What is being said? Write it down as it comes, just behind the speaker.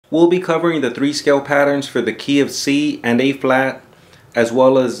We'll be covering the 3 scale patterns for the key of C and A flat, as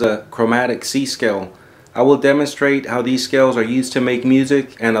well as the Chromatic C Scale. I will demonstrate how these scales are used to make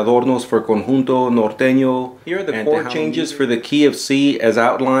music and adornos for conjunto norteño. Here are the chord changes for the key of C as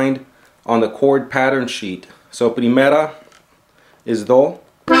outlined on the chord pattern sheet. So primera is Do.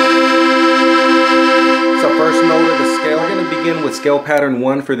 It's the first note of the scale. We're going to begin with scale pattern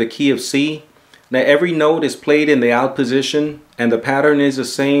 1 for the key of C. Now every note is played in the out position, and the pattern is the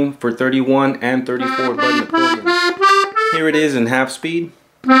same for 31 and 34 button accordion. Here it is in half speed.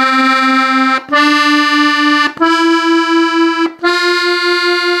 Here's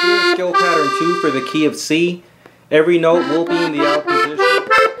scale pattern 2 for the key of C. Every note will be in the out position,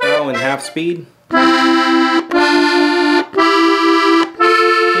 now in half speed.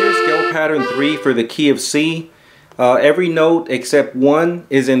 Here's scale pattern 3 for the key of C. Every note except one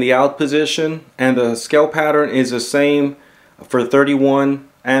is in the out position, and the scale pattern is the same for 31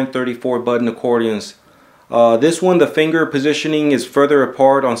 and 34 button accordions. This one, the finger positioning is further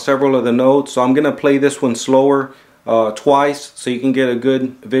apart on several of the notes, so I'm going to play this one slower twice so you can get a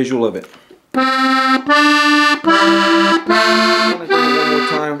good visual of it. I'm going to do it one more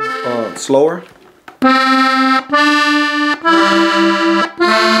time slower.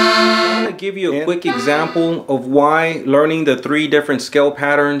 I'm going to give you a quick example of why learning the 3 different scale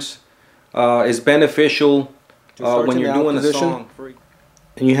patterns is beneficial when you're doing a song.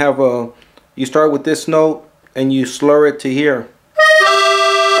 And you have you start with this note and you slur it to here.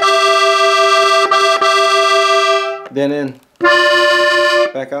 Then in,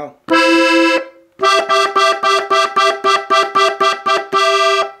 back out.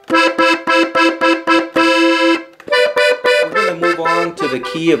 To the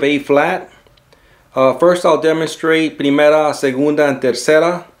key of A flat. First I'll demonstrate primera, segunda, and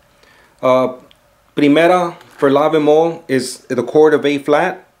tercera. Primera for La Bemol is the chord of A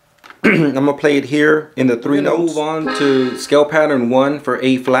flat. I'm going to play it here in the 3 notes. Move on to scale pattern 1 for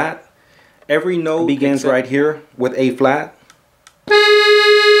A flat. Every note begins right here with A flat. Here's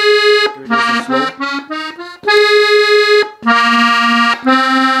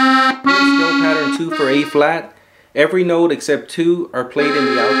scale pattern 2 for A flat. Every note except 2 are played in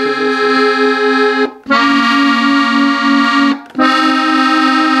the out position.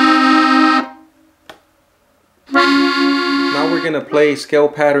 Now we're going to play scale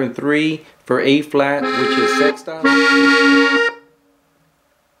pattern 3 for A flat, which is sexta.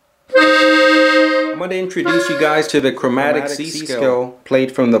 I'm going to introduce you guys to the Chromatic C Scale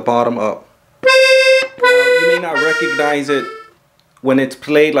played from the bottom up. You may not recognize it when it's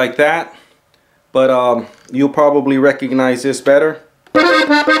played like that, but you'll probably recognize this better.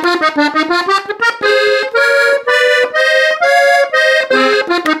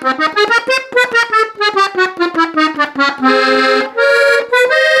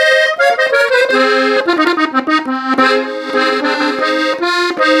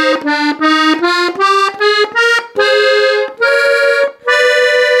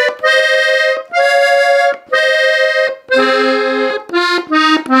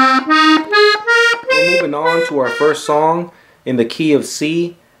 On to our first song in the key of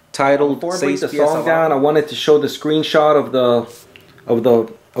C, titled Seis. The song down, I wanted to show the screenshot of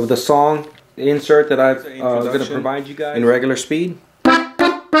the song insert that I'm going to provide you guys in regular speed.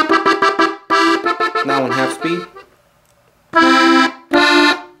 Now in half speed.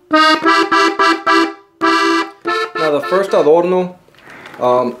 Now the first adorno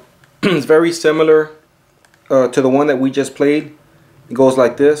is very similar to the one that we just played. It goes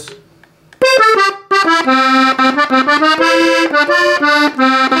like this. The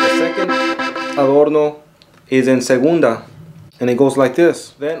second adorno is in segunda, and it goes like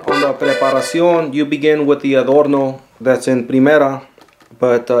this. Then on the preparación, you begin with the adorno that's in primera,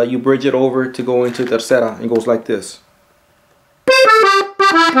 but you bridge it over to go into tercera. It goes like this. You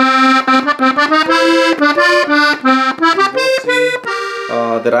will see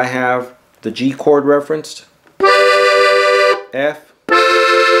that I have the G chord referenced, F,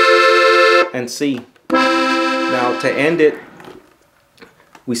 and C. Now to end it,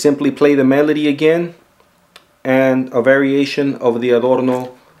 we simply play the melody again and a variation of the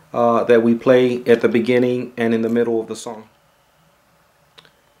adorno that we play at the beginning and in the middle of the song.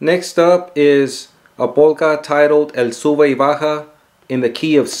 Next up is a polka titled El Sube y Baja in the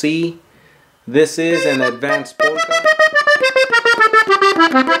key of C. This is an advanced polka.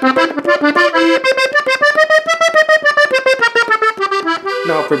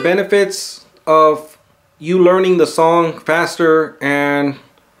 Now for benefits of you learning the song faster and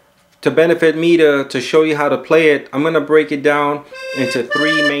to benefit me to show you how to play it, I'm going to break it down into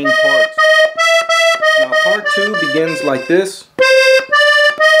 3 main parts. Now part 2 begins like this.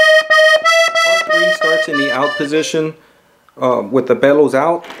 the out position with the bellows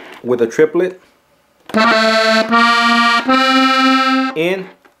out with a triplet. In.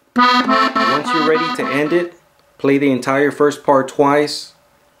 Once you're ready to end it, play the entire first part twice,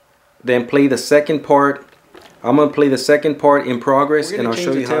 then play the second part. I'm going to play the second part in progress, and I'll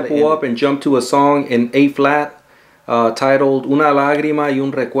show you how to tempo up and jump to a song in A flat titled Una Lagrima y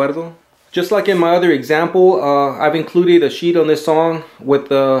un Recuerdo. Just like in my other example, I've included a sheet on this song with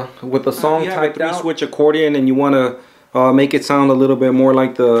the song typed out. Switch accordion and you want to make it sound a little bit more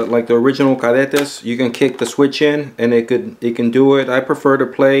like the original cadetes, you can kick the switch in and it can do it. I prefer to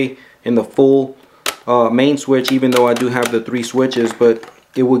play in the full main switch, even though I do have the 3 switches, but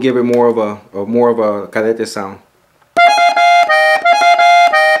it will give it more of a cadete sound.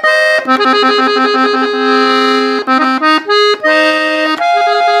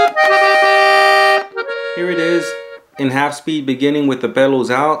 Here it is in half speed, beginning with the bellows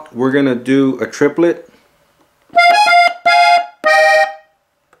out. We're gonna do a triplet.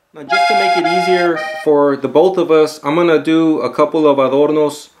 Now, just to make it easier for the both of us, I'm gonna do a couple of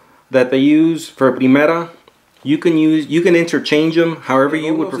adornos that they use for primera. You can interchange them however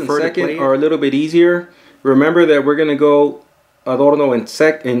you would prefer. Second are a little bit easier. Remember that we're gonna go adorno in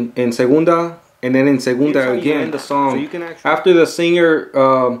segunda, and then in segunda again. The song. So you can actually, after the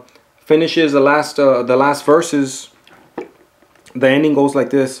singer finishes the last verses, the ending goes like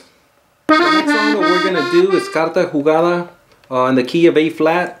this. The next song that we're gonna do is Carta, Jugada, in the key of A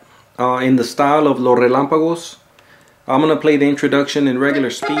flat, in the style of Los Relámpagos. I'm gonna play the introduction in regular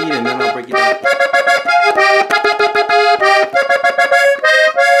speed, and then I'll break it down.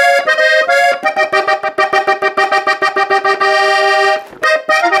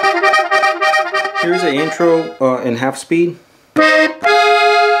 Here's the intro in half speed. You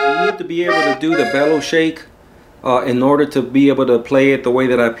need to be able to do the bellow shake in order to be able to play it the way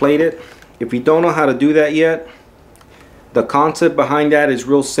that I played it. If you don't know how to do that yet, the concept behind that is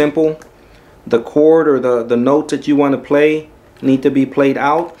real simple. The chord or the notes that you want to play need to be played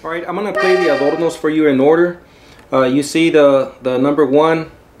out. Alright, I'm going to play the adornos for you in order. You see the number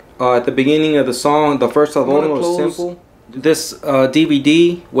 1 at the beginning of the song. The first adorno is simple. This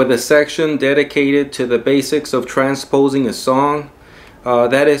DVD with a section dedicated to the basics of transposing a song.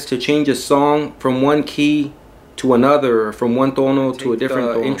 That is to change a song from one key to another, or from one tono to a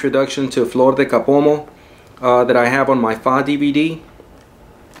different tono. Introduction to Flor de Capomo that I have on my Fa DVD.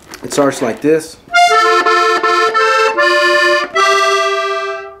 It starts like this.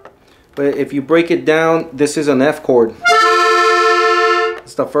 But if you break it down, this is an F chord.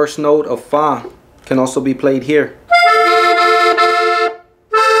 It's the first note of Fa. Can also be played here.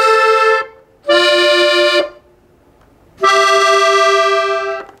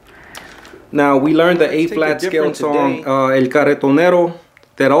 Now, we learned the A flat scale song, El Carretonero,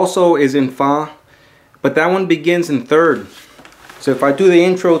 that also is in Fa, but that one begins in 3rd. So if I do the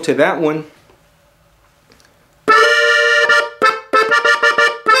intro to that one,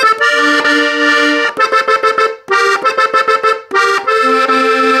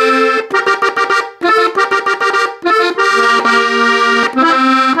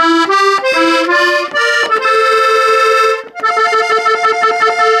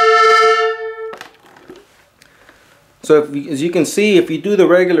 so as you can see, if you do the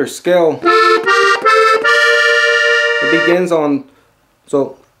regular scale, it begins on,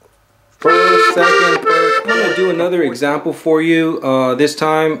 so 1st, 2nd, 3rd. I'm going to do another example for you, this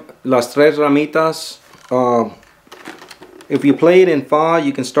time Las Tres Ramitas. If you play it in Fa,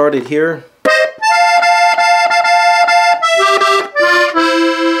 you can start it here.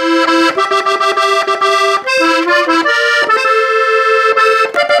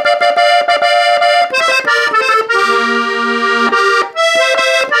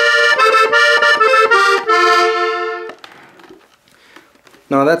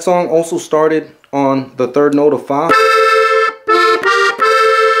 Now that song also started on the 3rd note of Fa.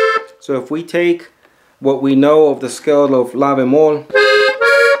 So if we take what we know of the scale of La Bemol,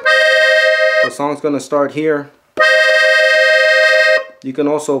 the song's going to start here. You can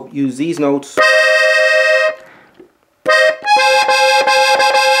also use these notes.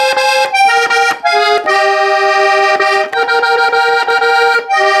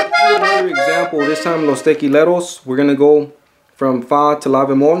 Another example, this time Los Tequileros, we're going to go from Fa to La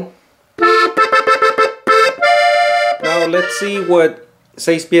Bemol. Now let's see what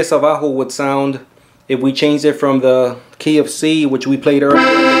Seis pies abajo would sound if we changed it from the key of C, which we played earlier in the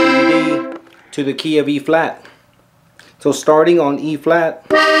DVD, to the key of E flat. So starting on E flat,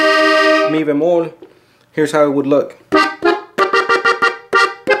 Mi bemol, here's how it would look.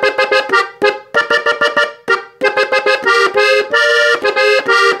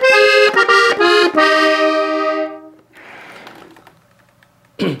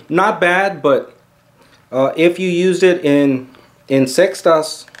 not bad, but if you used it in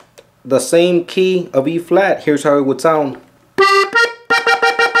sextas, the same key of E flat, here's how it would sound. Our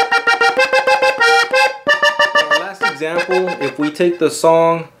last example, if we take the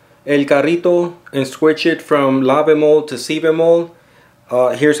song El Carrito and switch it from La Bemol to Si Bemol,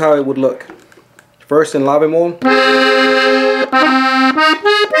 here's how it would look. First in La Bemol.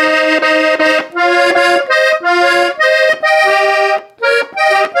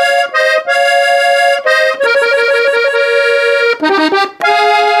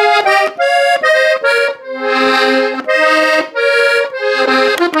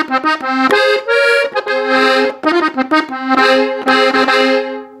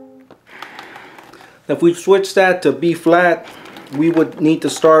 If we switch that to B flat, we would need to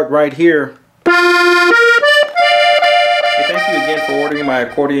start right here. Thank you again for ordering my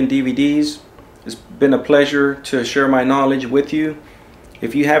accordion DVDs. It's been a pleasure to share my knowledge with you.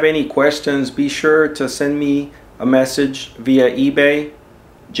 If you have any questions, be sure to send me a message via eBay,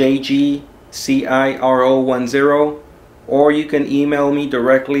 JGCIRO10, or you can email me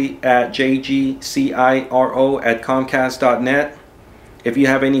directly at jgciro@comcast.net. If you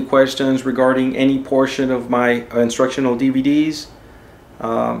have any questions regarding any portion of my instructional DVDs,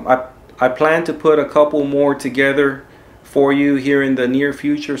 I plan to put a couple more together for you here in the near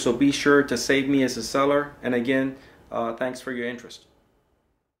future, so be sure to save me as a seller. And again, thanks for your interest.